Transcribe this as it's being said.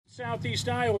Southeast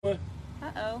Iowa.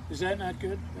 Uh-oh. Is that not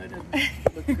good? That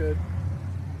doesn't look good.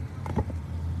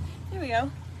 There we go.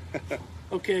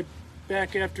 Okay,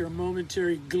 back after a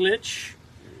momentary glitch.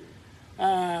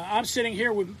 I'm sitting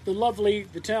here with the lovely,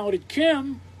 the talented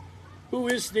Kim, who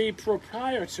is the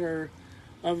proprietor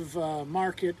of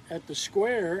Market at the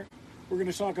Square. We're going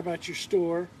to talk about your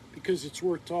store because it's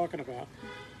worth talking about.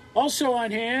 Also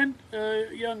on hand,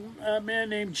 a young man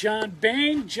named John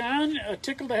Bain. John,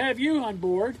 tickled to have you on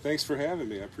board. Thanks for having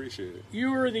me. I appreciate it.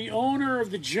 You are the owner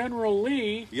of the General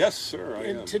Lee. Yes, sir, I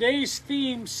am. And today's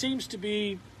theme seems to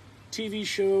be TV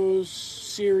shows,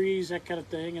 series, that kind of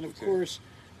thing. And, of course,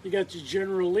 you got the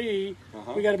General Lee.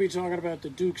 We got to be talking about the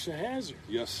Dukes of Hazzard.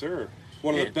 Yes, sir.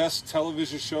 One of the best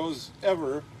television shows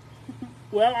ever.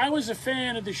 Well, I was a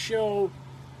fan of the show.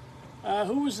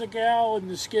 Who was the gal in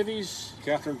the skivvies?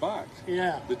 Catherine Bach.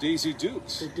 Yeah. The Daisy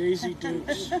Dukes. The Daisy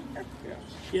Dukes. Yes.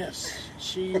 Yes.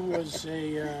 She was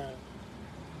a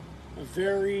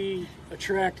very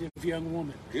attractive young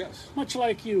woman. Yes. Much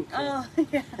like you. Oh,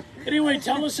 yeah. Anyway,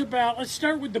 tell us about, let's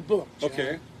start with the book, John.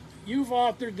 Okay. You've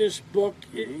authored this book.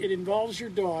 It involves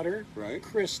your daughter, Right.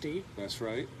 Christy. That's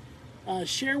right.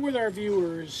 Share with our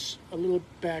viewers a little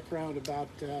background about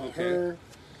her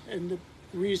and the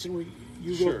reason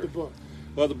you Sure. wrote the book.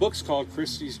 Well, the book's called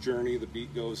Christy's Journey, The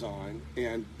Beat Goes On.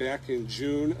 And back in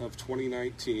June of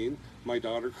 2019, my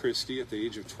daughter Christy, at the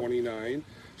age of 29,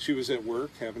 she was at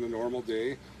work having a normal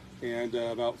day. And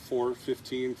about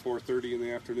 4:30 in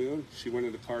the afternoon, she went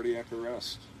into cardiac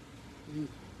arrest,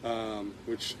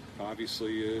 which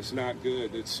obviously is not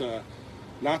good. It's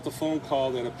not the phone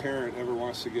call that a parent ever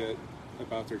wants to get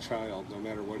about their child, no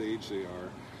matter what age they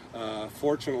are.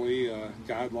 Fortunately,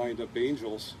 God lined up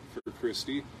angels for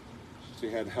Christy. She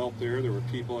had help there. There were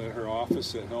people at her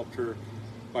office that helped her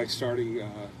by starting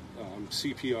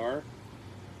CPR.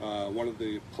 One of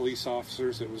the police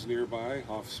officers that was nearby,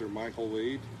 Officer Michael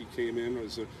Wade, he came in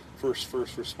as a first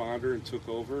responder and took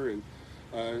over and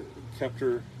kept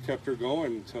her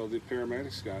going until the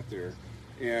paramedics got there.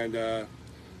 And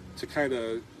to kind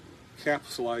of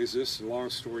capsulize this, long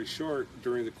story short,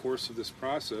 during the course of this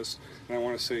process, and I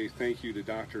want to say thank you to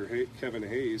Dr. Kevin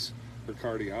Hayes, her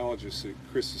cardiologist at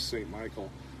Christus St. Michael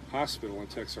Hospital in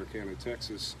Texarkana,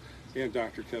 Texas, and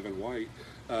Dr. Kevin White.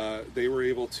 They were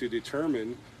able to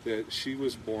determine that she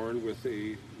was born with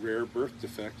a rare birth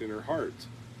defect in her heart.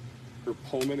 Her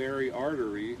pulmonary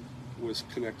artery was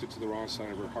connected to the wrong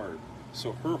side of her heart.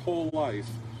 So her whole life,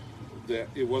 that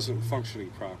it wasn't functioning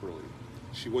properly.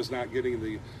 She was not getting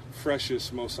the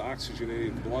freshest, most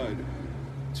oxygenated blood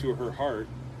to her heart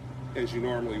as you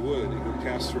normally would. It would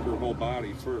pass through her whole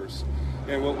body first.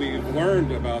 And what we've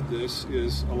learned about this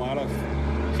is a lot of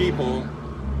people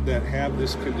that have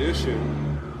this condition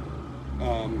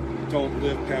don't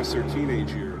live past their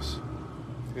teenage years.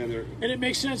 And it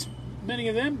makes sense. Many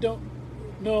of them don't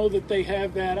know that they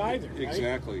have that either, right?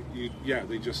 Exactly.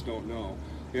 They just don't know.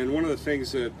 And one of the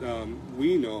things that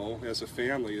we know as a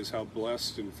family is how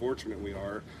blessed and fortunate we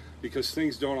are, because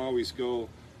things don't always go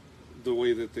the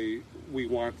way that we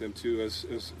want them to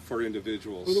as for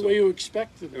individuals. Or the way you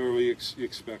expect them. Or we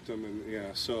expect them,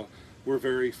 and so we're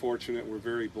very fortunate. We're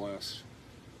very blessed.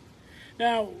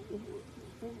 Now,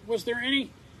 was there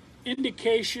any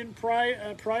indication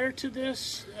prior to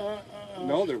this?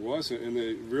 No, there wasn't. And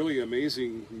the really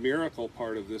amazing miracle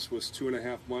part of this was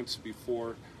 2.5 months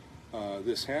before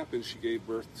this happened, she gave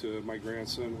birth to my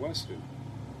grandson, Weston.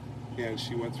 And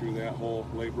she went through that whole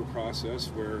labor process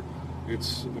where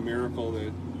it's a miracle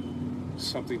that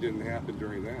something didn't happen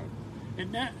during that.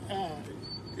 And that,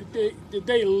 did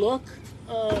they look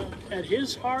at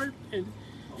his heart and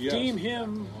deem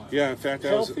him in fact,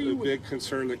 that was a healthy? big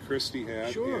concern that Christy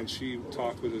had. Sure. And she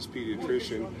talked with his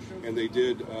pediatrician, and they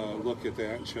did look at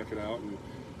that and check it out, and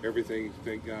everything,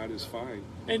 thank God, is fine.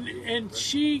 And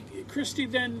Christy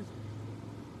then,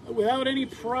 without any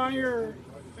prior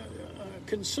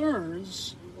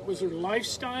concerns, was her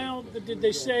lifestyle, did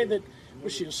they say that,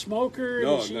 was she a smoker?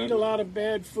 No, did she eat a lot of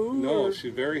bad food? No, or?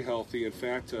 she's very healthy. In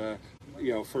fact, for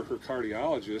her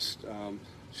cardiologist,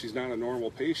 she's not a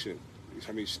normal patient.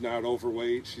 I mean, she's not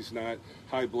overweight, she's not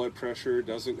high blood pressure,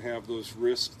 doesn't have those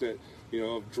risks that,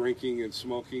 of drinking and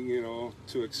smoking,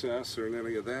 to excess or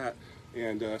any of that.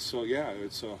 And it's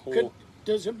a whole...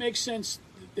 Does it make sense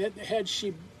that had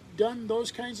she done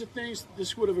those kinds of things,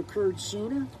 this would have occurred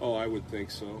sooner? Oh, I would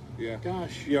think so, yeah.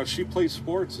 Gosh. She played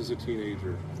sports as a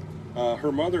teenager.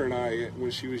 Her mother and I,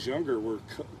 when she was younger, were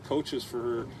coaches for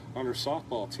her on her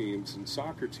softball teams and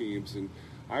soccer teams, and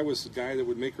I was the guy that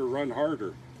would make her run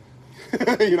harder.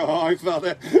 How I felt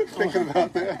that, thinking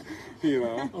about that,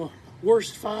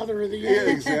 worst father of the year.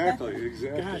 Yeah, exactly.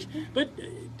 Gosh, but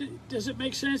does it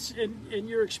make sense in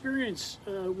your experience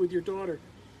with your daughter?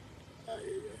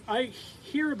 I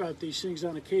hear about these things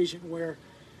on occasion where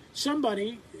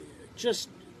somebody just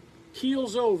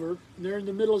keels over, and they're in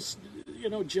the middle of,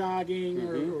 jogging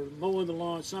or mowing the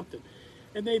lawn, something,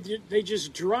 and they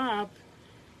just drop,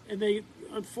 and they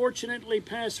unfortunately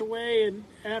pass away. And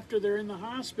after they're in the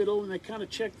hospital and they kind of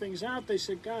check things out, they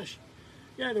said, "Gosh,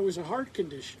 yeah, there was a heart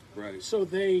condition." Right. So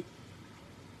they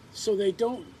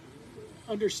don't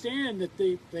understand that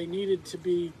they needed to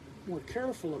be more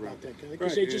careful about that kind of,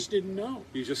 because they just didn't know.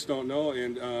 You just don't know,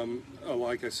 and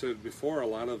like I said before, a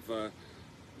lot of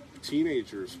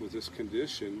teenagers with this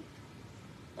condition,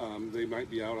 they might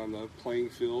be out on the playing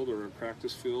field or a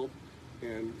practice field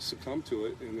and succumb to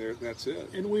it, and that's it.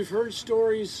 And we've heard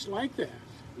stories like that.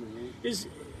 Is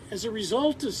as a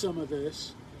result of some of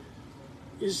this,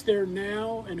 is there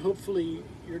now, and hopefully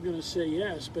you're going to say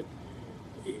yes, but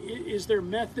is there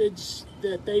methods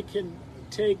that they can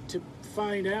take to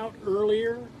find out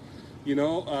earlier?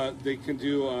 They can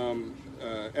do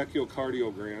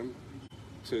echocardiogram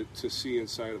to see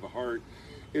inside of a heart.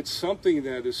 It's something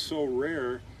that is so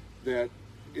rare that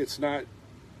it's not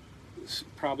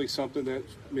probably something that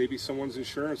maybe someone's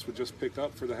insurance would just pick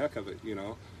up for the heck of it.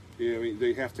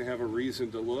 They have to have a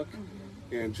reason to look,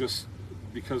 and just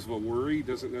because of a worry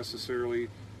doesn't necessarily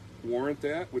warrant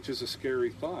that, which is a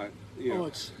scary thought.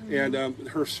 And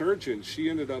her surgeon, she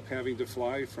ended up having to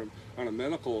fly on a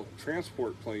medical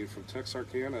transport plane from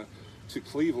Texarkana to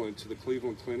Cleveland, to the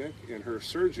Cleveland Clinic, and her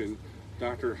surgeon,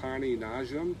 Dr. Hani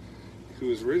Najm, who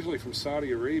is originally from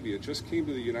Saudi Arabia, just came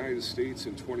to the United States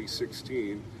in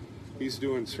 2016. He's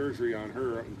doing surgery on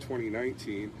her in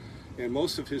 2019, and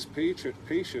most of his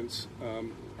patients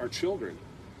are children.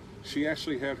 She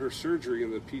actually had her surgery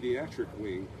in the pediatric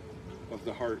wing of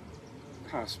the heart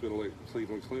hospital at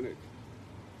Cleveland Clinic.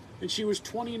 And she was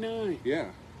 29. Yeah.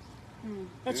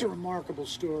 That's a remarkable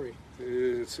story.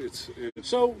 It's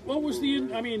So what was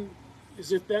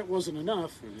as if that wasn't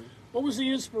enough, what was the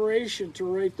inspiration to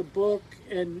write the book,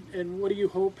 and what do you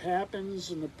hope happens,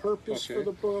 and the purpose for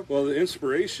the book? Well, the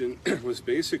inspiration was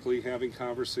basically having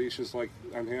conversations like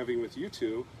I'm having with you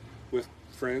two, with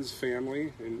friends,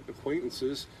 family, and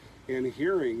acquaintances, and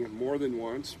hearing more than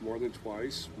once, more than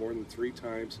twice, more than 3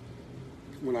 times,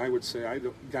 when I would say,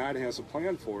 God has a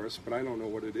plan for us, but I don't know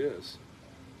what it is.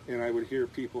 And I would hear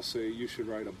people say, you should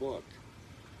write a book.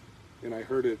 And I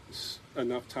heard it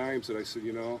enough times that I said,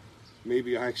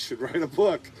 maybe I should write a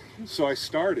book. So I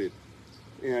started.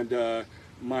 And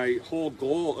my whole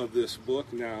goal of this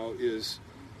book now is,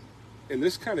 and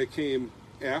this kind of came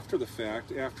after the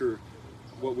fact, after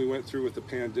what we went through with the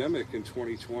pandemic in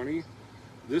 2020,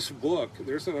 this book,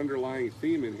 there's an underlying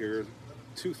theme in here,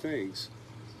 2 things.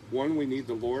 One, we need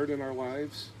the Lord in our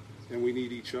lives, and we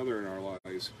need each other in our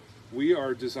lives. We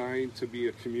are designed to be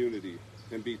a community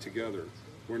and be together.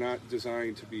 We're not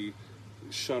designed to be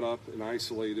shut up and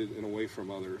isolated and away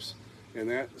from others. And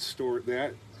that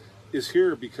is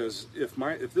here because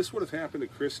if this would have happened to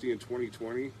Christy in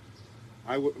 2020,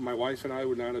 my wife and I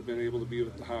would not have been able to be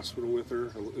at the hospital with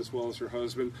her, as well as her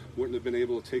husband. Wouldn't have been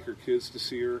able to take her kids to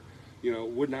see her.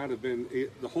 Would not have been.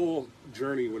 The whole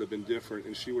journey would have been different,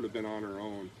 and she would have been on her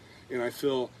own. And I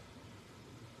feel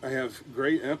I have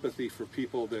great empathy for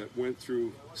people that went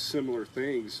through similar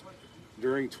things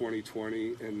during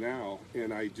 2020 and now.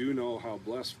 And I do know how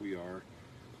blessed we are,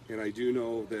 and I do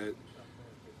know that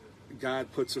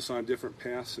God puts us on different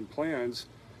paths and plans,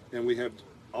 and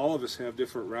all of us have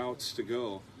different routes to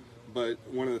go. But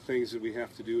one of the things that we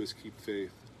have to do is keep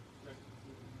faith.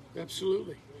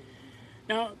 Absolutely.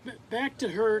 Now, back to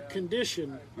her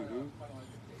condition.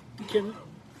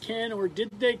 Can or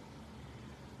did they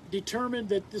determine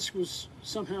that this was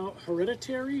somehow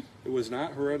hereditary? It was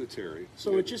not hereditary.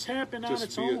 So it just happened on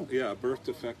its own. A birth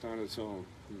defect on its own.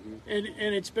 And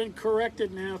it's been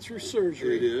corrected now through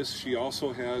surgery. It is. She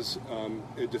also has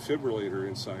a defibrillator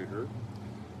inside her,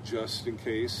 just in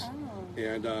case. Oh.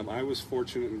 And I was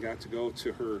fortunate and got to go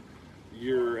to her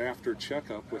year after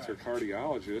checkup with her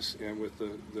cardiologist and with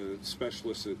the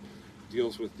specialist that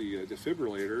deals with the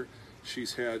defibrillator.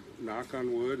 She's had, knock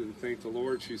on wood, and thank the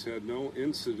Lord, she's had no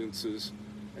incidences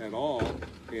at all,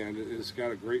 and has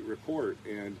got a great report.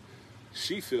 And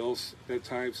she feels at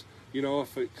times,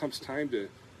 if it comes time to,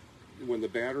 when the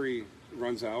battery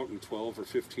runs out in 12 or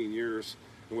 15 years,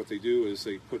 and what they do is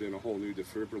they put in a whole new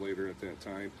defibrillator at that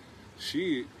time,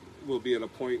 she will be at a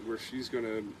point where she's going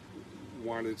to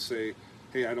want to say,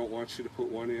 hey, I don't want you to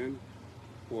put one in,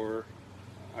 or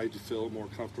I feel more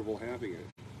comfortable having it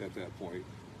at that point.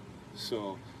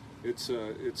 So it's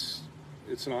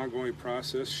it's an ongoing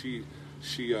process. She's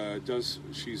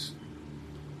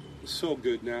so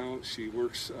good now. She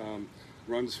works,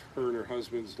 runs her and her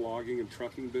husband's logging and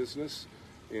trucking business,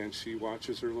 and she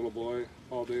watches her little boy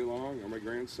all day long, or my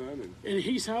grandson. And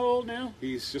he's how old now?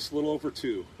 He's just a little over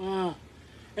 2.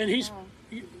 And he's,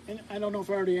 and I don't know if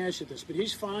I already asked you this, but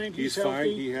he's fine. He's healthy. Fine.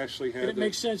 He actually had. And it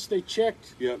makes sense. They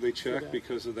checked. Yeah, they checked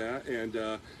because of that,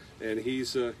 and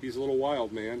he's a little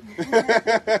wild man.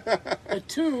 At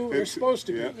 2, they're supposed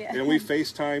to be. Yeah. And we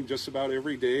FaceTime just about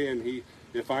every day, and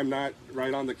if I'm not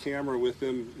right on the camera with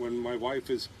him when my wife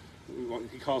is.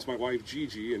 He calls my wife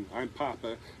Gigi, and I'm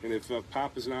Papa. And if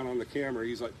Papa's not on the camera,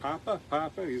 he's like, Papa,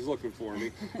 Papa. He's looking for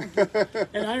me.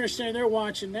 And I understand they're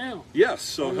watching now. Yes.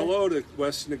 So hello to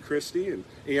Weston and Christy and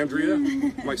Andrea.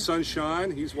 My son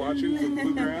Sean, he's watching from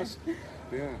Bluegrass.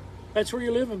 Yeah. That's where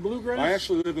you live, in Bluegrass? I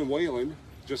actually live in Wayland,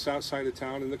 just outside of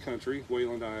town in the country,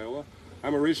 Wayland, Iowa.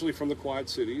 I'm originally from the Quad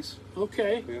Cities.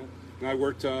 Okay. Yeah. And I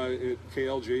worked at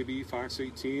KLJB, Fox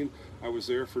 18. I was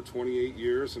there for 28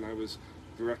 years, and I was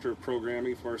director of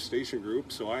programming for our station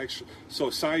group. So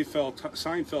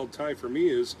Seinfeld tie for me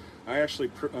is I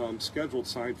actually scheduled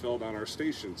Seinfeld on our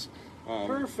stations.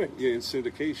 Perfect. Yeah, in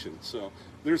syndication. So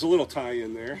there's a little tie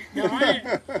in there. Now,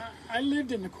 I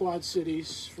lived in the Quad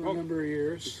Cities for a number of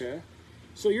years. Okay.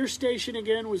 So your station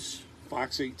again was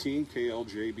Fox 18,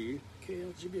 KLJB.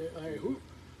 KLJB. All right.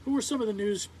 Who were some of the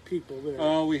news people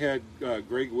there? We had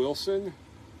Greg Wilson.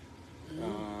 We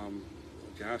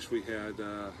had.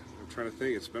 I'm trying to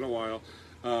think. It's been a while.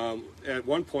 At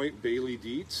one point, Bailey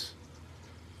Dietz.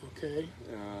 Okay.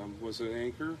 Was an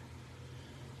anchor.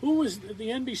 Who was the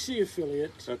NBC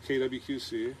affiliate?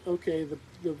 KWQC. Okay,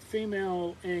 the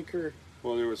female anchor.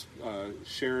 Well, there was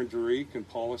Sharon Derek and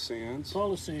Paula Sands.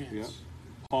 Paula Sands. Yeah.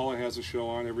 Paula has a show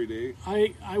on every day.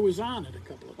 I was on it a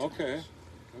couple of times. Okay.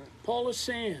 Paula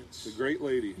Sands. A great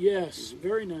lady. Yes,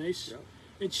 very nice. Yeah.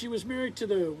 And she was married to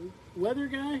the weather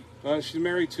guy? She's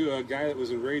married to a guy that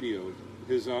was in radio.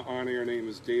 His on-air name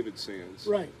is David Sands.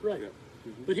 Right. Yeah.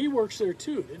 Mm-hmm. But he works there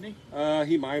too, didn't he?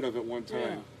 He might have at one time.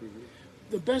 Yeah. Mm-hmm.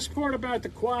 The best part about the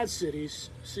Quad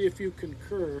Cities, see if you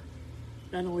concur,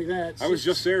 not only that... I was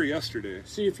just there yesterday.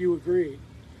 See if you agree.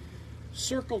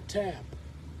 Circle Tap.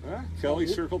 Kelly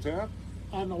Circle Tap?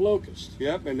 On the Locust.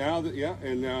 Yep, and now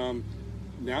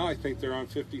now I think they're on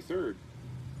 53rd.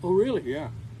 Oh, really? Yeah.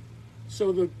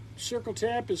 So the Circle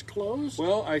Tap is closed?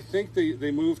 Well, I think they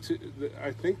moved to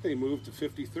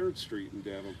 53rd Street in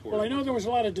Davenport. Well, I know there was a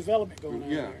lot of development going on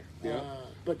there. Yeah.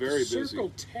 But very the Circle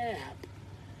busy. Tap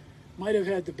might have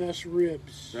had the best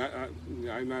ribs.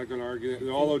 I'm not going to argue that.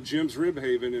 Although Jim's Rib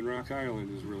Haven in Rock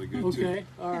Island is really good too. Okay,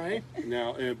 all right.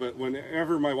 Now, but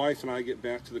whenever my wife and I get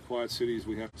back to the Quad Cities,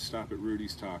 we have to stop at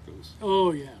Rudy's Tacos.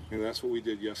 Oh yeah. And that's what we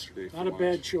did yesterday. Not a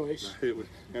bad choice. It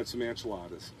had some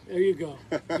enchiladas. There you go.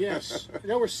 Yes,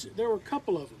 there were a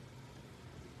couple of them.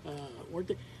 Weren't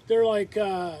they? They're like.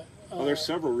 There's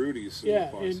several Rudy's. Yeah, in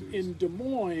the Quad Cities. in Des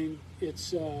Moines,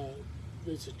 it's a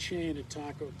chain of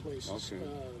taco places. Okay.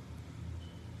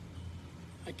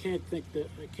 I can't think that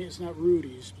it's not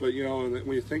Rudy's. But you know,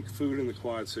 when you think food in the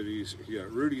Quad Cities, you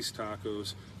got Rudy's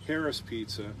Tacos, Harris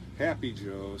Pizza, Happy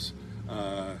Joe's,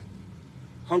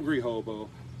 Hungry Hobo,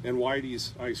 and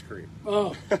Whitey's Ice Cream.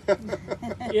 Oh,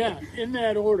 yeah, in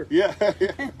that order. Yeah.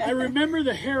 I remember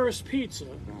the Harris Pizza,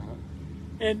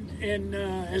 and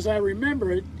as I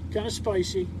remember it, kind of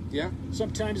spicy. Yeah.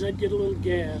 Sometimes I'd get a little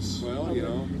gas. Well, you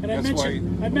know, and I that's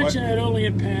mentioned that only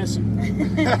in passing.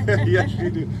 Yes, you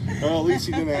do. Well, at least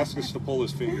he didn't ask us to pull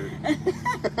his finger.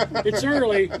 It's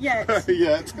early. Yes.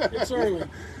 Yet. It's early.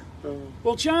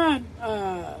 Well, John,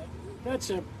 that's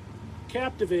a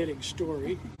captivating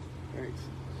story. Thanks.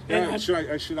 And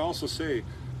I should also say,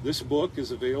 this book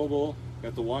is available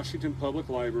at the Washington Public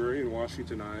Library in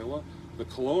Washington, Iowa, the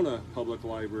Kelowna Public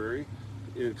Library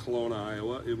in Kelowna,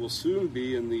 Iowa. It will soon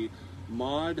be in the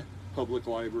Maud Public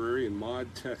Library in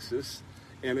Maud, Texas,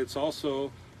 and it's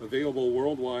also available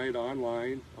worldwide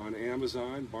online on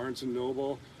Amazon, Barnes &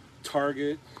 Noble,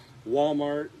 Target,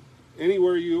 Walmart.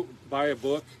 Anywhere you buy a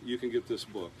book, you can get this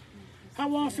book.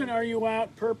 How often are you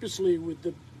out purposely with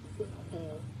the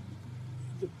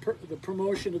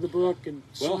promotion of the book and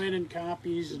signing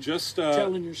copies and just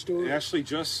telling your story? Actually,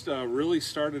 just really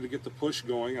started to get the push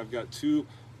going. I've got 2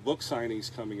 book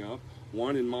signings coming up.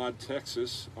 One in Maud,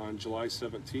 Texas on July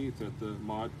 17th at the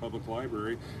Maud Public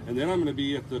Library. And then I'm going to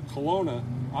be at the Kelowna,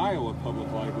 Iowa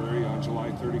Public Library on July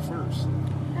 31st.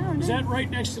 Oh, Is that right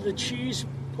next to the cheese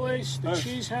place, the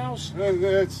cheese house?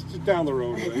 It's down the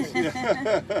road.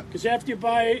 Because after you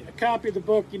buy a copy of the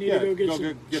book, you need to go get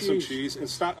some cheese. Some cheese. And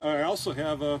I also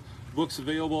have books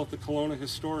available at the Kelowna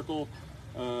Historical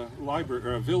library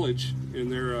or a Village in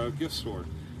their gift store.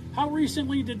 How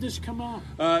recently did this come out?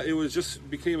 It was just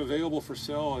became available for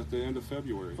sale at the end of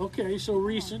February. Okay, so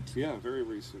recent. Yeah, very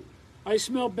recent. I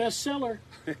smell bestseller.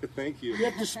 Thank you. You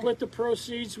have to split the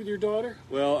proceeds with your daughter?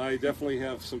 Well, I definitely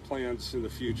have some plans in the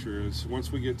future.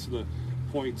 Once we get to the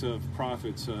point of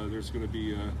profits, there's going to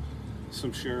be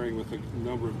some sharing with a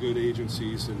number of good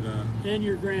agencies. And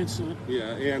your grandson.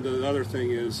 Yeah, and the other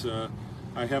thing is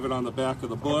I have it on the back of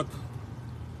the book,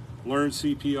 Learn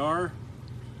CPR,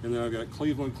 and then I've got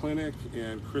Cleveland Clinic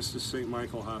and Christus St.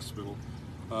 Michael Hospital,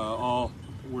 all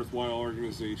worthwhile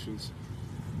organizations.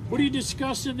 What do you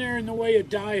discuss in there in the way of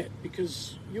diet?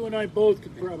 Because you and I both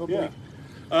could probably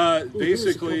basically, lose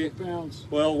a couple pounds.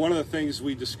 Well, one of the things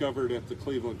we discovered at the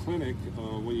Cleveland Clinic,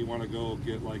 when you want to go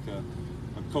get like a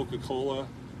Coca-Cola,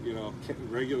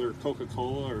 regular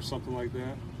Coca-Cola or something like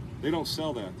that, they don't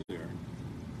sell that there.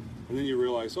 And then you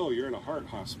realize, oh, you're in a heart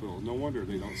hospital. No wonder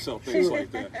they don't sell things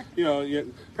like that.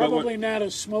 Probably not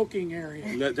a smoking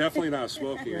area. Definitely not a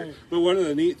smoking area. Right. But one of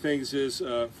the neat things is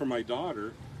for my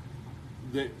daughter,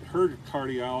 that her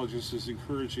cardiologist is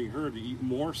encouraging her to eat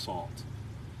more salt.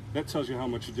 That tells you how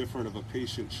much different of a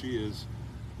patient she is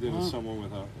than someone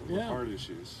with heart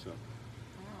issues. So.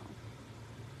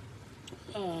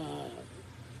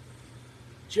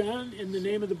 John, and the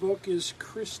name of the book is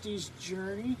Christy's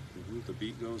Journey. Mm-hmm. The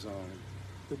Beat Goes On.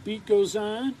 The Beat Goes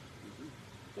On.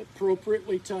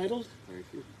 Appropriately titled. Thank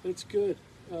you. That's good.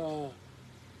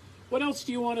 What else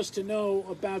do you want us to know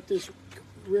about this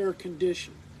rare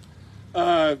condition?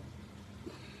 I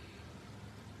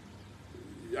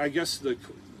guess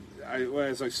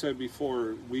as I said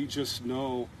before, we just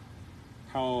know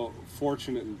how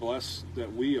fortunate and blessed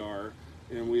that we are,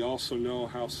 and we also know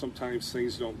how sometimes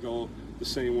things don't go the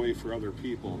same way for other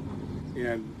people.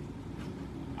 And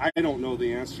I don't know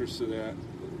the answers to that.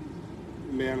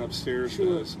 Man upstairs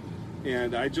does.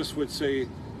 And I just would say,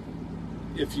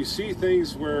 if you see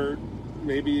things where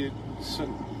maybe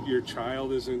your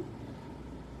child isn't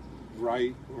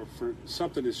right, or for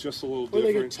something is just a little different. Or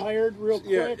they get tired real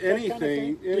quick. Yeah, anything. Kind of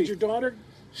thing? Did your daughter?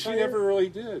 She never really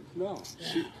did. No,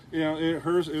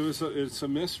 it's a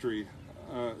mystery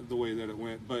the way that it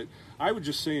went. But I would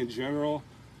just say in general,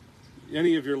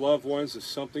 any of your loved ones, if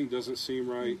something doesn't seem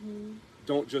right,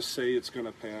 don't just say it's going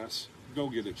to pass. Go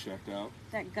get it checked out.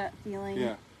 That gut feeling.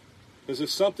 Yeah, because if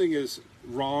something is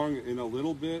wrong in a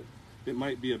little bit, it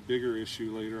might be a bigger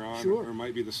issue later on, or it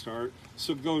might be the start.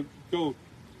 So go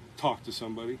talk to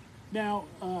somebody. Now,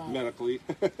 medically.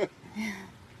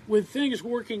 with things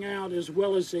working out as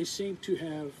well as they seem to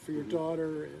have for your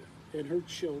daughter and her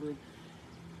children,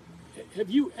 have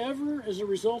you ever, as a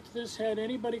result of this, had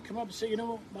anybody come up and say,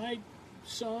 my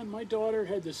son, my daughter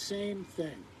had the same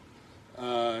thing?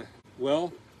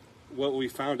 Well, what we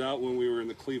found out when we were in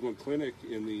the Cleveland Clinic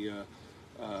in the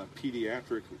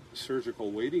pediatric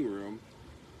surgical waiting room,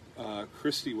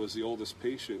 Christy was the oldest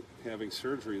patient having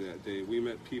surgery that day. We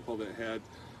met people that had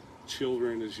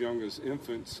children as young as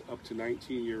infants up to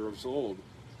 19 years old,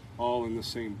 all in the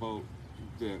same boat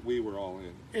that we were all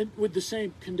in. And with the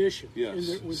same condition?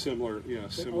 Yes,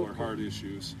 similar heart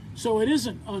issues. So it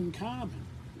isn't uncommon.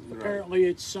 Right. Apparently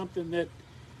it's something that,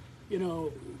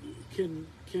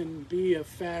 can be a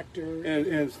factor.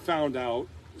 And found out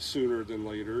sooner than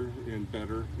later, and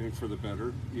better, and for the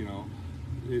better.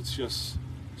 It's just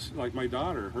like my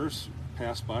daughter, hers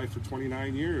passed by for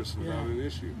 29 years without an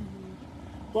issue.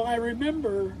 Well, I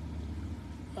remember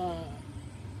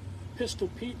Pistol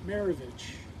Pete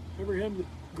Maravich. Remember him, the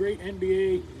great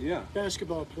NBA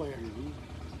basketball player?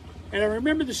 And I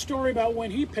remember the story about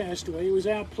when he passed away. He was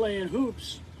out playing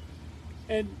hoops,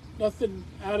 and nothing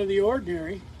out of the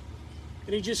ordinary,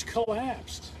 and he just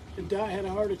collapsed and had a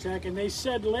heart attack. And they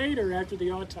said later, after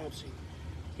the autopsy,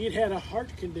 he'd had a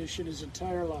heart condition his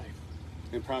entire life.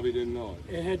 And probably didn't know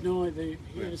it. It had no idea.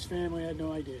 He and his family had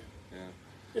no idea. Yeah.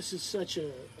 This is such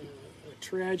a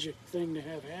tragic thing to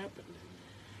have happen.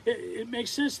 It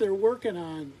makes sense they're working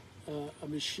on a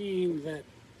machine that,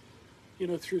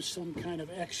 through some kind of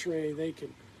X-ray, they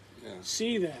can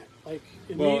see that. Like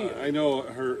well, I know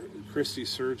Christy's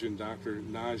surgeon, Dr.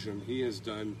 Najim, he has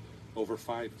done over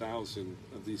 5,000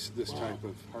 of this type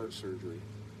of heart surgery.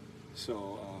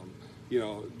 So,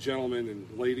 gentlemen and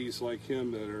ladies like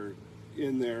him that are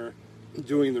in there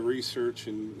doing the research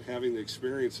and having the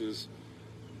experiences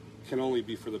can only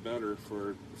be for the better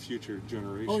for future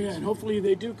generations. Oh, yeah, and hopefully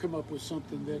they do come up with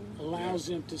something that allows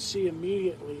them to see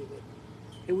immediately that,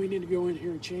 hey, we need to go in here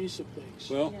and change some things.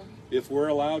 Well, if we're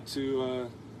allowed to,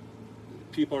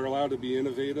 people are allowed to be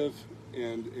innovative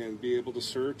and be able to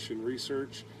search and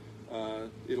research,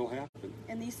 it'll happen.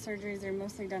 And these surgeries are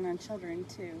mostly done on children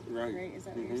too, Right. right? Is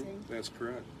that what you're saying? That's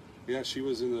correct. Yeah, she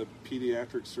was in the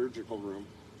pediatric surgical room.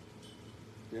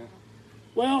 Yeah.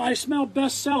 Well, I smell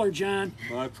bestseller, John.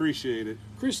 Well, I appreciate it.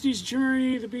 Christie's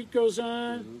Journey, The Beat Goes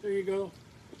On. There you go.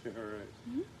 All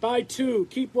right. Buy two,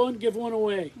 keep one, give one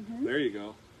away. There you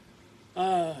go.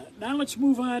 Now let's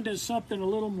move on to something a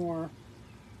little more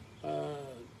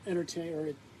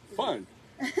entertaining, Fun.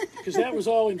 because that was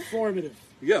all informative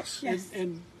Yes. Yes.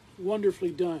 and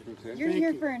wonderfully done. Okay. You're Thank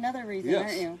here you. for another reason,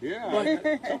 Yes. aren't you? Yeah.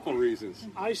 A couple reasons.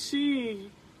 I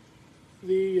see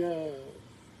the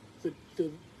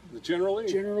The General Lee.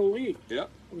 General Lee. Yep.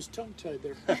 I was tongue-tied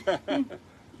there.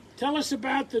 Tell us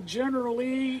about the General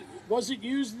Lee. Was it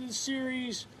used in the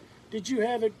series? Did you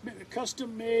have it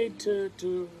custom made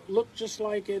to look just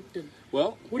like it? And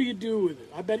Well, what do you do with it?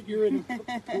 I bet you're in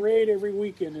a parade every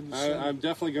weekend in the summer. I'm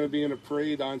definitely going to be in a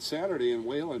parade on Saturday in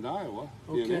Wayland, Iowa.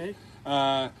 you know.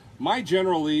 Okay. My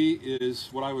General Lee is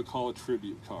what I would call a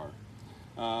tribute car.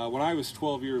 When I was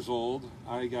 12 years old,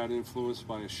 I got influenced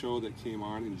by a show that came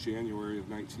on in January of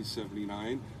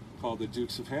 1979 called The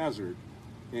Dukes of Hazzard.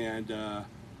 And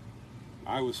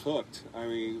I was hooked. I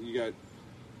mean, you got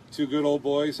two good old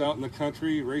boys out in the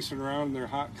country racing around in their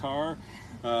hot car,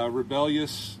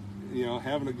 rebellious,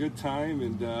 having a good time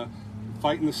and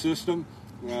fighting the system.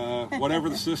 Whatever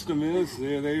the system is,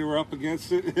 they were up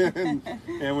against it.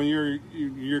 and when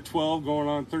you're 12 going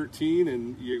on 13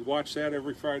 and you watch that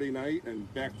every Friday night,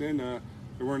 and back then there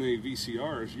weren't any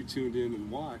VCRs, you tuned in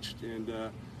and watched,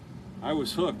 and I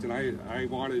was hooked, and I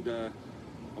wanted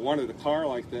a car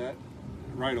like that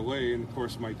right away. And of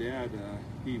course my dad,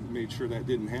 he made sure that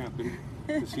didn't happen,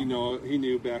 because he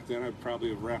knew back then I'd probably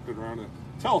have wrapped it around a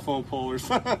telephone pole or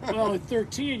something. Well, at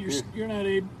 13, you're not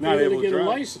able to Not get drive. a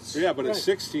license. Yeah, but Right. at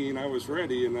 16, I was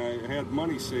ready, and I had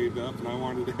money saved up, and I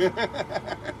wanted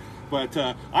to. But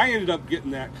I ended up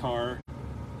getting that car.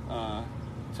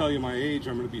 Tell you my age,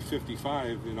 I'm going to be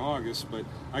 55 in August, but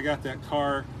I got that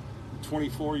car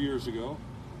 24 years ago,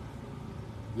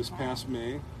 this past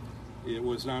May. It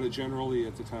was not a General Lee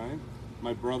at the time.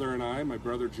 My brother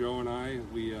Joe and I,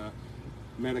 we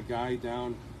met a guy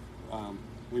down.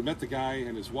 We met the guy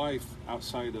and his wife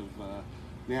outside of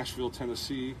Nashville,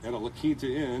 Tennessee, at a La Quinta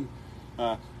Inn.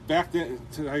 Back then,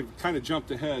 I kind of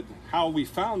jumped ahead. How we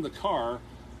found the car,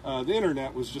 the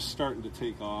internet was just starting to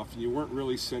take off. You weren't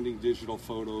really sending digital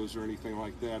photos or anything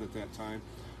like that at that time.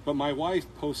 But my wife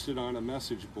posted on a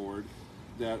message board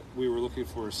that we were looking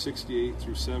for a 68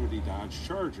 through 70 Dodge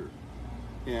Charger,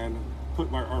 and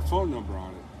put our phone number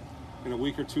on it. And a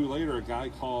week or two later, a guy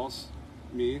calls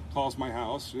my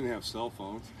house. We didn't have cell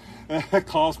phones.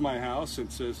 Calls my house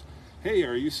and says, "Hey,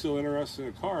 are you still interested in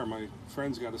a car? My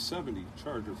friend's got a 70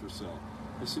 Charger for sale."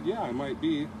 I said, "Yeah, I might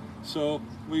be." So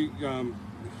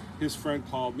his friend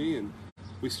called me, and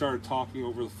we started talking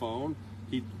over the phone.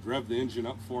 He revved the engine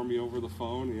up for me over the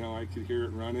phone. I could hear it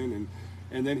running,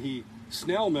 and then he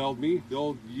snail mailed me the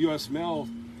old U.S. mail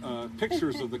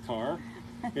pictures of the car,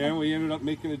 and we ended up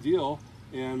making a deal.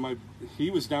 And he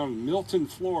was down in Milton,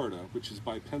 Florida, which is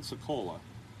by Pensacola.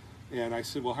 And I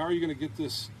said, "Well, how are you going to get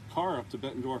this car up to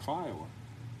Bettendorf, Iowa?"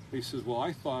 He says, "Well,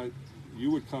 I thought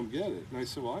you would come get it." And I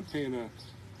said, "Well, I'm paying a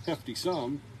hefty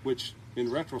sum," which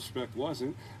in retrospect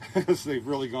wasn't, because they've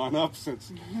really gone up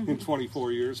since in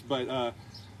 24 years. But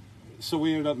so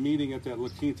we ended up meeting at that La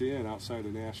Quinta Inn outside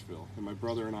of Nashville. And my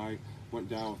brother and I went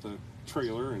down with a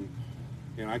trailer,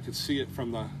 and I could see it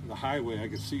from the highway. I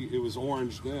could see it was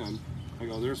orange then. I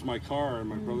go, "There's my car," and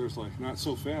my brother's like, "Not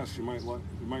so fast. You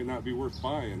might not be worth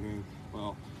buying." And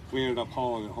well, we ended up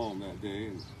hauling it home that day.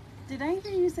 And Did I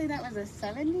hear you say that was a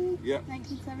 70? Yep.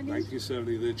 1970?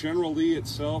 1970. The General Lee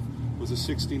itself was a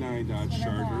 69 Dodge That's what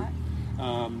I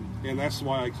Charger. And that's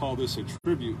why I call this a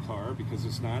tribute car, because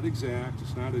it's not exact,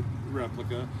 it's not a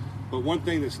replica. But one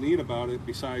thing that's neat about it,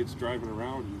 besides driving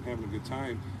around and having a good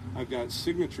time, I've got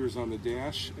signatures on the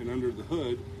dash and under the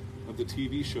hood of the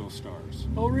TV show stars.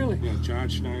 Oh, really? Yeah, John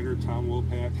Schneider, Tom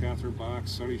Wopat, Catherine Bach,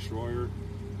 Sonny Schroyer,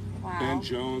 Wow. Ben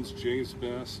Jones, James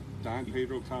Best, Don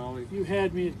Pedro Colley. You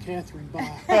had me at Catherine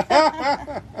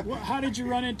Bach. Well, how did you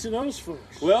run into those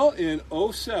folks? Well, in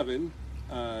 07,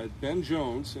 Ben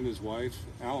Jones and his wife,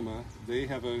 Alma, they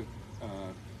have a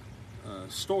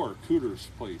store, Cooter's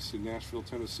Place in Nashville,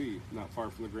 Tennessee, not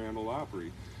far from the Grand Ole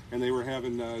Opry. And they were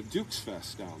having Dukes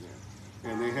Fest down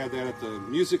there. And they had that at the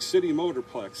Music City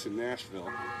Motorplex in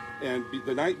Nashville. And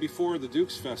the night before the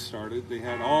Dukes Fest started, they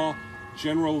had all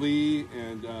General Lee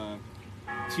and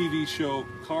TV show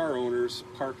car owners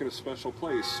park in a special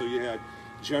place. So you had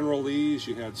General Lee's,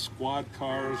 you had squad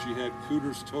cars, you had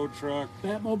Cooter's tow truck.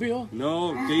 Batmobile?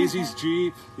 No, Daisy's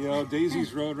Jeep,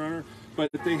 Daisy's Roadrunner. But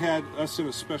they had us in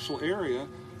a special area,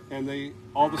 and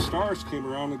all the stars came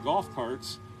around in golf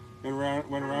carts and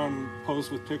went around and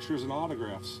posed with pictures and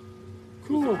autographs.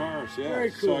 Cool. With the cars, yeah.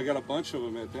 Very cool. So I got a bunch of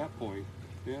them at that point.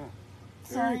 Yeah.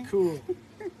 Very cool.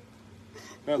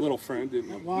 That little friend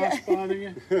didn't. That wasp bother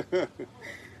you?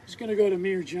 It's going to go to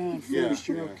me or John first.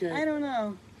 Yeah, You're yeah. okay. I don't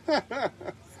know.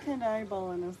 It's kind of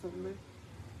eyeballing us over there.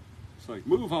 It's like,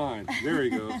 move on. There he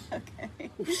goes.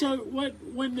 So,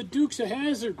 when the Dukes of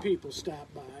Hazzard people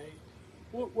stopped by,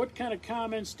 what kind of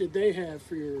comments did they have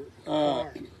for your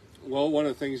car? Well, one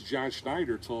of the things John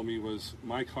Schneider told me was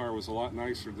my car was a lot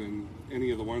nicer than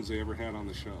any of the ones they ever had on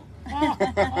the show.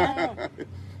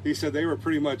 He said they were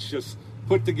pretty much just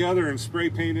put together and spray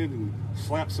painted and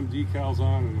slapped some decals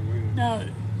on. And Now,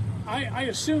 I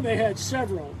assume they had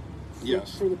several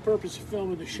yes. for the purpose of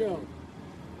filming the show.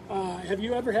 Have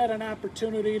you ever had an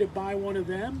opportunity to buy one of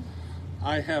them?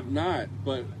 I have not,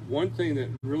 but one thing that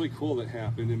really cool that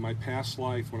happened in my past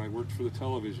life when I worked for the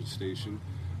television station,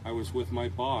 I was with my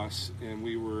boss and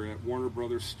we were at Warner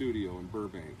Brothers Studio in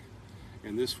Burbank,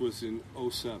 and this was in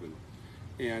 '07,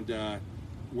 and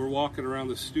we're walking around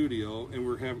the studio and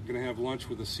we're going to have lunch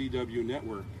with a CW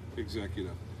network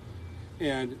executive,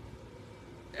 and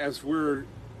as we're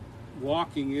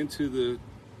walking into the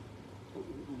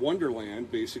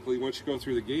Wonderland, basically, once you go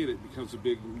through the gate, it becomes a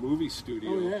big movie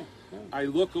studio. Oh, yeah. I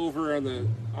look over on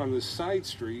the side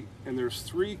street, and there's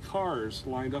 3 cars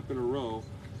lined up in a row,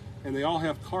 and they all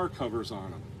have car covers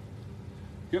on them.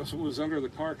 Guess what was under the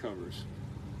car covers?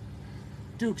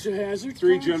 Dukes of Hazzard?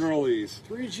 3 cars? General Lees.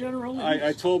 3 General Lees?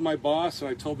 I told my boss, and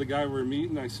I told the guy we were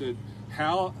meeting, I said,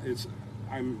 Hal,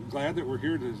 I'm glad that we're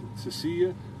here to see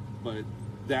you, but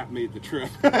that made the trip.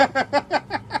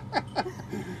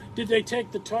 Did they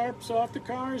take the tarps off the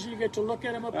cars and you get to look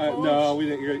at them up close? No, we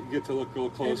didn't get to look real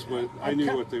close, but I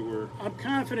knew what they were. I'm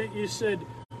confident you said,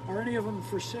 are any of them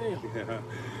for sale? Yeah.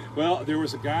 Well, there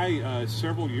was a guy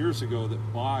several years ago that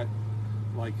bought,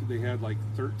 they had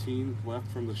 13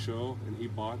 left from the show, and he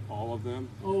bought all of them.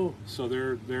 Oh. So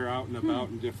they're out and about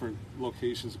in different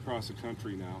locations across the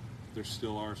country now. There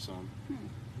still are some.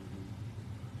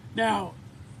 Now,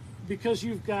 because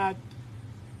you've got,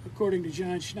 according to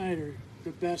John Schneider, the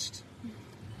best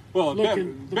Well,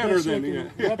 looking, better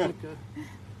than replica,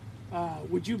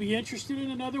 would you be interested in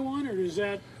another one, or is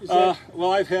that?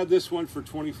 Well, I've had this one for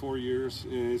 24 years,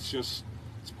 and it's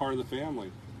part of the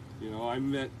family. I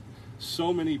met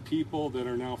so many people that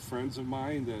are now friends of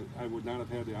mine that I would not have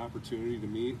had the opportunity to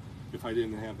meet if I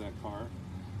didn't have that car.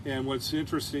 And what's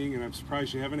interesting, and I'm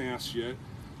surprised you haven't asked yet,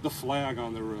 the flag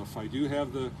on the roof. I do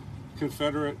have the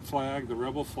Confederate flag, the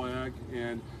rebel flag,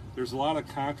 and there's a lot of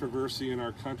controversy in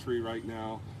our country right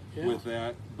now with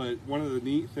that. But one of the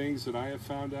neat things that I have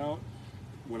found out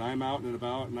when I'm out and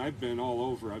about, and I've been all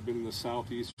over. I've been in the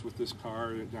Southeast with this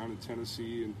car, down in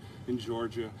Tennessee and in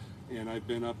Georgia, and I've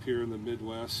been up here in the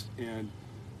Midwest, and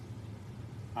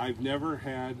I've never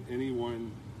had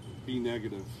anyone be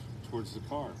negative towards the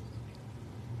car.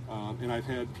 And I've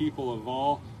had people of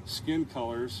all skin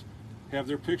colors have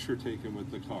their picture taken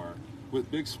with the car, with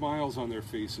big smiles on their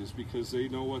faces, because they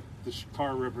know what the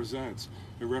car represents.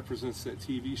 It represents that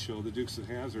TV show, The Dukes of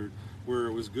Hazzard, where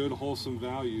it was good, wholesome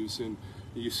values, and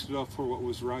you stood up for what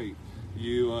was right.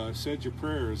 You said your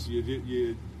prayers, you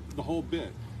did the whole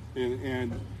bit,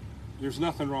 and there's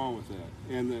nothing wrong with that.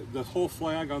 And the whole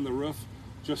flag on the roof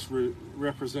just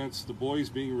represents the boys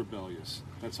being rebellious.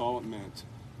 That's all it meant.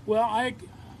 Well,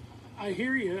 I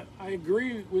hear you. I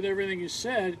agree with everything you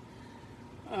said.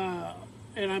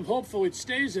 And I'm hopeful it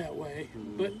stays that way.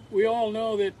 But we all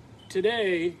know that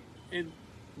today, and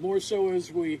more so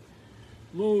as we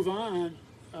move on,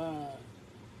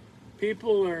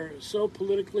 people are so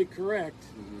politically correct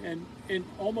and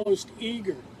almost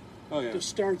eager to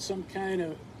start some kind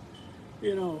of,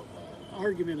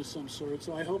 argument of some sort.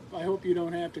 So I hope you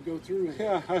don't have to go through it.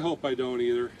 Yeah, I hope I don't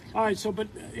either. All right. So, but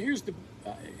here's the.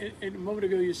 A moment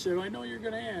ago, you said, "I know you're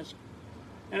going to ask,"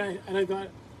 and I thought,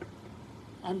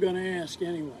 I'm going to ask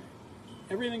anyway.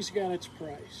 Everything's got its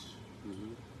price.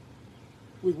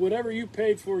 With whatever you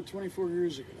paid for it 24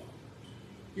 years ago,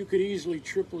 you could easily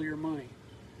triple your money.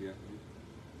 Yeah.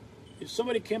 If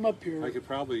somebody came up here, I could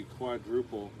probably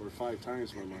quadruple or 5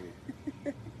 times my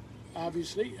money.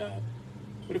 Obviously,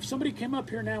 but if somebody came up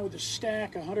here now with a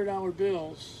stack of $100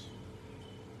 bills,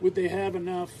 would they have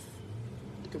enough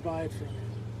to buy it from you?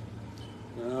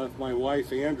 If my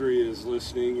wife Andrea is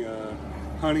listening,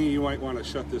 honey, you might want to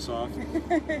shut this off.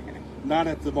 Not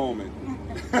at the moment.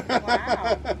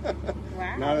 Wow.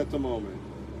 Wow. Not at the moment.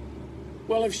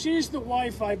 Well, if she's the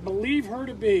wife I believe her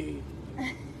to be,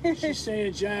 she's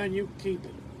saying, John, you keep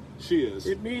it. She is.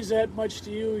 It means that much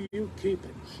to you, you keep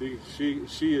it.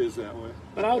 She is that way.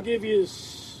 But I'll give you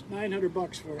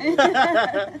 $900 for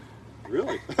it.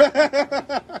 Really?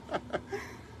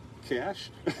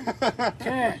 Cash?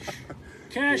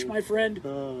 Cash, my friend.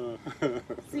 So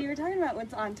you were talking about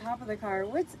what's on top of the car.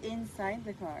 What's inside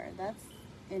the car? That's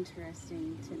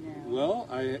interesting to know. Well,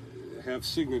 I have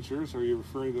signatures. Are you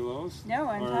referring to those? No,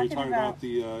 I'm or are you talking talking about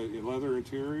the leather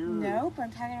interior? Nope,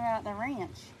 I'm talking about the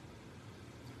ranch.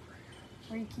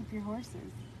 Where you keep your horses.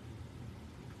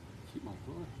 Keep my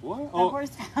horse. What? The Oh,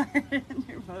 horsepower in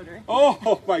your motor.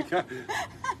 oh my God!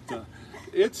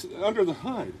 It's under the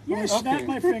hood. When I snap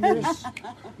my fingers,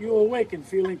 you'll awaken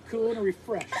feeling cool and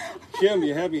refreshed. Kim,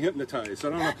 you have me hypnotized. I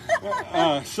don't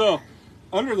know. So,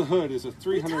 under the hood is a We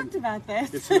 300. talked about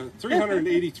this. It's a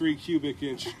 383 cubic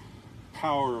inch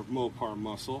power of Mopar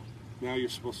muscle. Now you're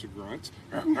supposed to grunt.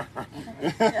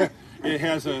 It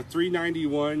has a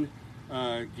 391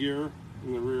 gear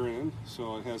in the rear end,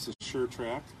 so it has a sure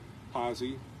track,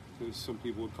 posi, as some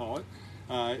people would call it.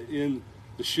 In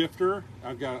the shifter,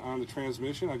 I've got on the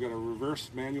transmission, I've got a reverse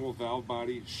manual valve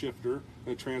body shifter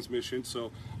and a transmission,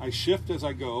 so I shift as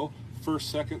I go, first,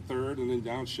 second, third, and then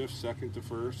downshift second to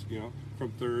first,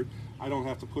 from third. I don't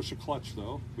have to push a clutch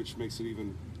though, which makes it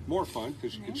even more fun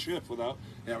because you can shift without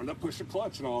having to push a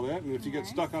clutch and all that. And if you get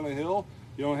stuck on a hill,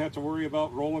 you don't have to worry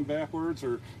about rolling backwards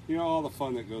or all the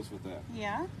fun that goes with that.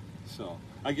 Yeah. So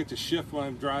I get to shift when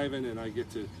I'm driving, and I get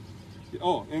to.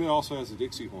 Oh, and it also has a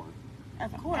Dixie horn.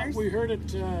 Of course. We heard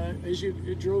it as you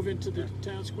drove into the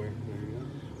town square. There you go.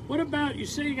 What about, you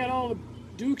say you got all the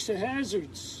Dukes of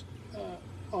Hazzard's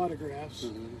autographs.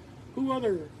 Who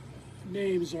other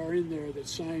names are in there that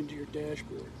signed your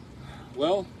dashboard?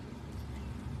 Well,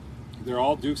 they're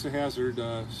all Dukes of Hazzard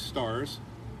stars.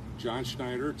 John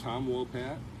Schneider, Tom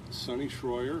Wopat, Sonny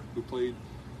Schroyer, who played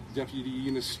Deputy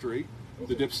Enos Strait,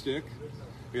 the dipstick.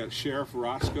 We got Sheriff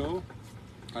Roscoe.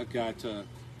 I've got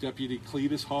Deputy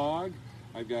Cletus Hogg.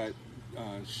 I've got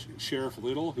Sheriff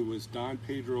Little, who was Don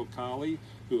Pedro Collie,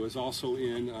 who was also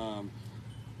in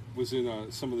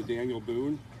some of the Daniel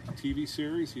Boone TV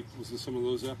series. He was in some of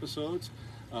those episodes.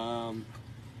 Let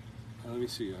me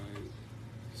see.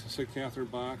 I said Catherine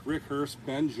Bach, Rick Hurst,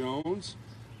 Ben Jones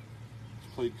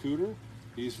played Cooter.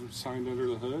 He's signed under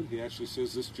the hood. He actually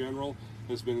says this general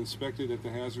has been inspected at the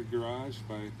Hazard Garage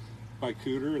by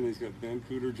Cooter, and he's got Ben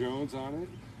Cooter Jones on it.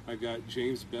 I got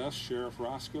James Best, Sheriff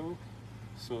Roscoe.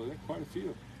 So there are quite a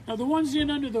few. Now, the ones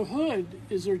in under the hood,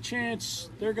 is there a chance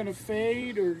they're going to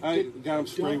fade or? I got them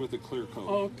sprayed with a clear coat.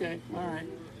 Oh, okay, all right.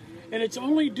 And it's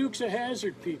only Dukes of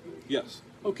Hazzard people. Yes.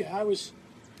 Okay, I was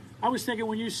thinking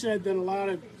when you said that a lot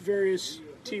of various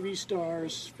TV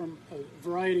stars from a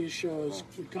variety of shows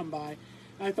would come by,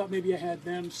 I thought maybe I had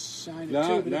them sign it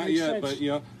No, too. But not it makes yet. sense. But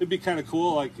it'd be kind of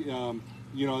cool. Like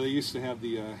they used to have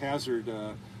the Hazard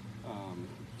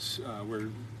where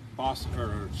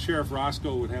Sheriff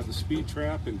Roscoe would have the speed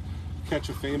trap and catch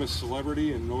a famous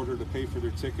celebrity, and in order to pay for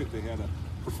their ticket, they had to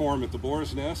perform at the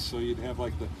Boar's Nest. So you'd have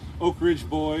like the Oak Ridge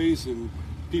Boys and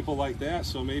people like that.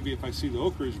 So maybe if I see the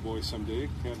Oak Ridge Boys someday,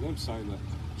 have them sign the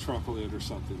trunk lid or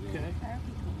something. Okay. That would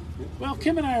be cool. Well,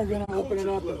 Kim and I are going to open it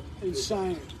up and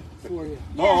sign it for you.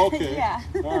 Oh, okay. Yeah.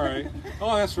 All right.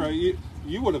 Oh, that's right.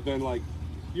 You would have been like,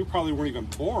 you probably weren't even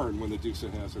born when the Dukes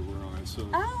of Hazzard were on. So.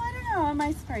 Oh, I don't know. I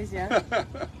might surprise you.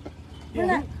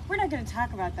 Yeah, We're not going to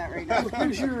talk about that right now.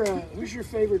 who's your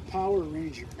favorite Power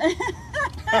Ranger?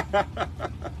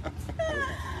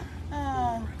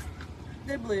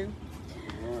 They're blue.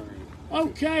 All right.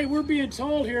 Okay, we're being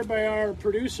told here by our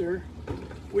producer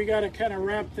we got to kind of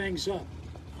wrap things up.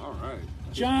 All right.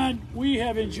 John, we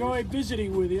have enjoyed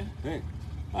visiting with you. Hey,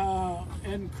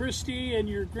 And Christy, and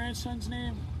your grandson's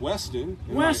name? Weston.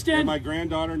 And Weston. and my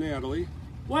granddaughter Natalie.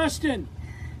 Weston,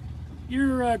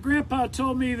 your grandpa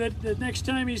told me that the next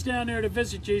time he's down there to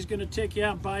visit you, he's going to take you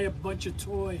out and buy a bunch of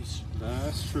toys.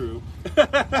 That's true.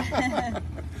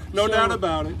 No So- doubt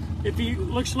about it. If he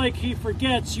looks like he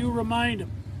forgets, you remind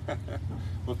him.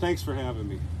 Well, thanks for having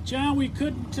me. John, we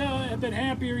couldn't have been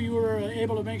happier you were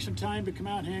able to make some time to come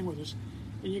out and hang with us.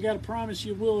 And you got to promise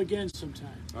you will again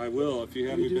sometime. I will. If you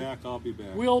have You me do? back, I'll be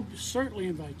back. We'll certainly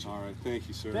invite you. All right. Thank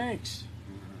you, sir. Thanks.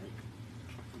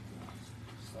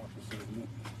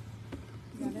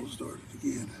 We'll start it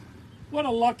again. What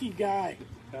a lucky guy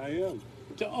I am.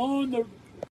 to own the